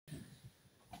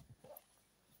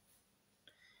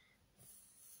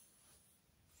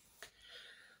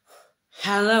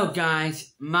Hello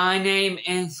guys, my name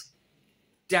is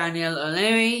Daniel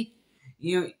O'Leary.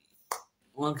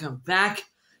 Welcome back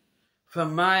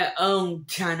from my own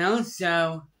channel.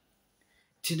 So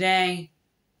today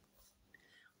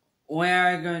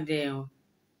we're going to do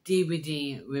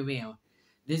DVD review.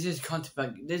 This is called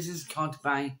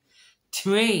by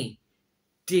 3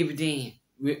 DVD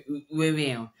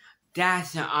review.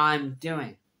 That's what I'm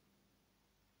doing.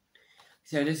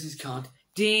 So this is called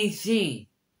DC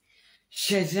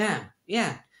Shazam.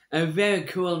 Yeah, a very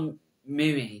cool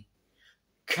movie.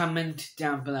 Comment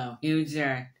down below who's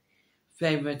your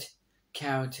favorite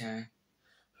character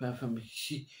from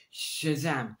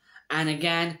Shazam. And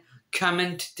again,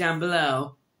 comment down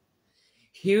below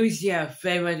who's your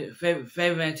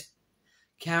favorite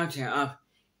character of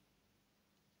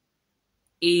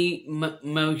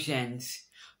Emotions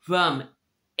from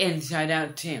Inside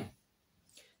Out 2.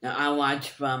 Now I watched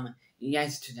from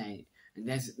yesterday, and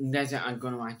that's what I'm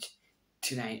gonna watch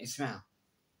today as well.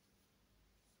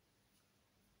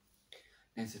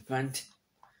 There's a front,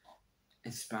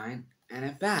 a spine, and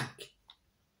a back.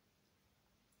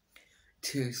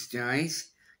 2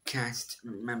 stories, cast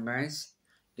members.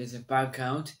 There's a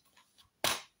barcode.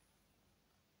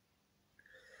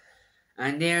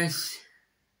 And there's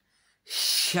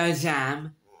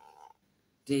Shazam,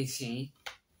 DC.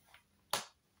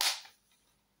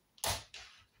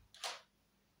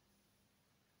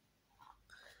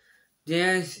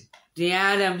 There's the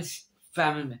Addams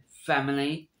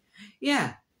family.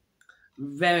 Yeah,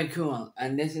 very cool.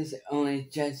 And this is only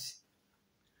just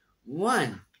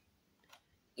one.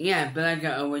 Yeah, but I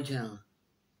got original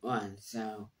one.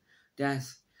 So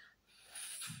that's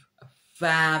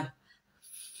Fab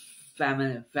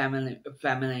family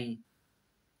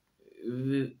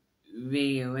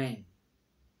viewing.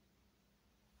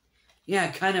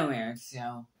 Yeah, kind of weird.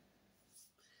 So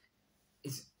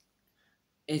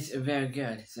it's very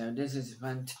good. So this is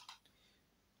front,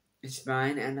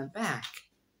 spine, and the back.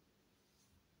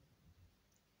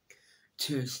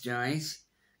 2 stories,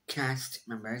 cast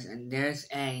members, and there's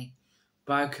a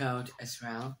barcode as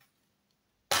well.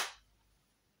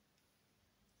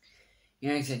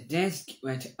 Here's a disc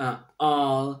with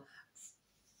all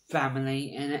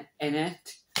family in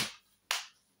it.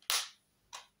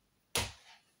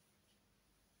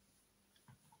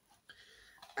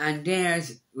 And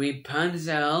there's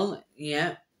Rapunzel.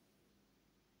 Yep.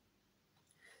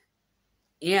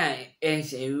 Yeah,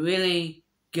 it's a really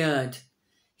good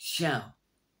show.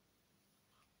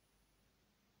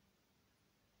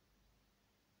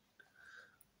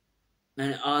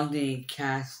 And all the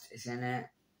cast is in it.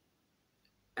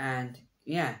 And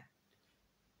yeah,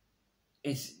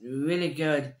 it's a really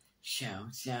good show.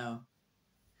 So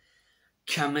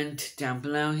comment down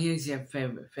below who's your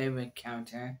favorite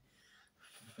character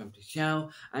from the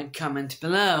show, and comment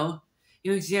below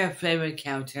who's your favorite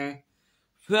character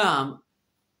from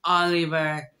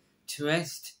Oliver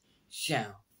Twist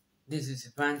show. This is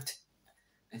a front,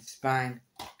 a spine,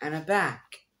 and a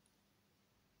back.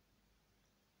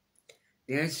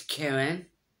 There's Karen,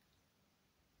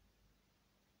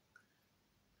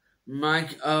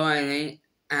 Mike O'Reilly,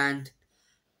 and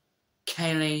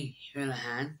Kaylee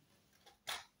Houlihan.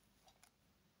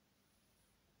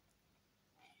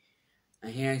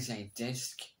 And here's a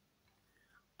disc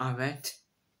of it.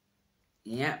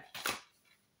 Yep.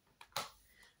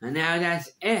 And now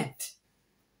that's it.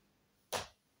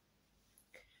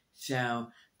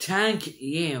 So, thank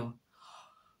you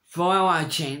for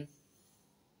watching.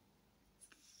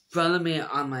 Follow me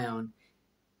on my own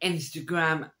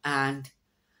Instagram and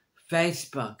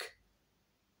Facebook.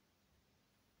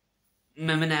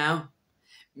 Remember now,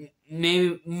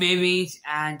 movies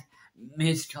and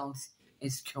musicals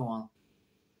is cool.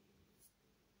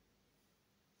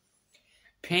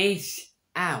 Peace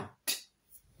out.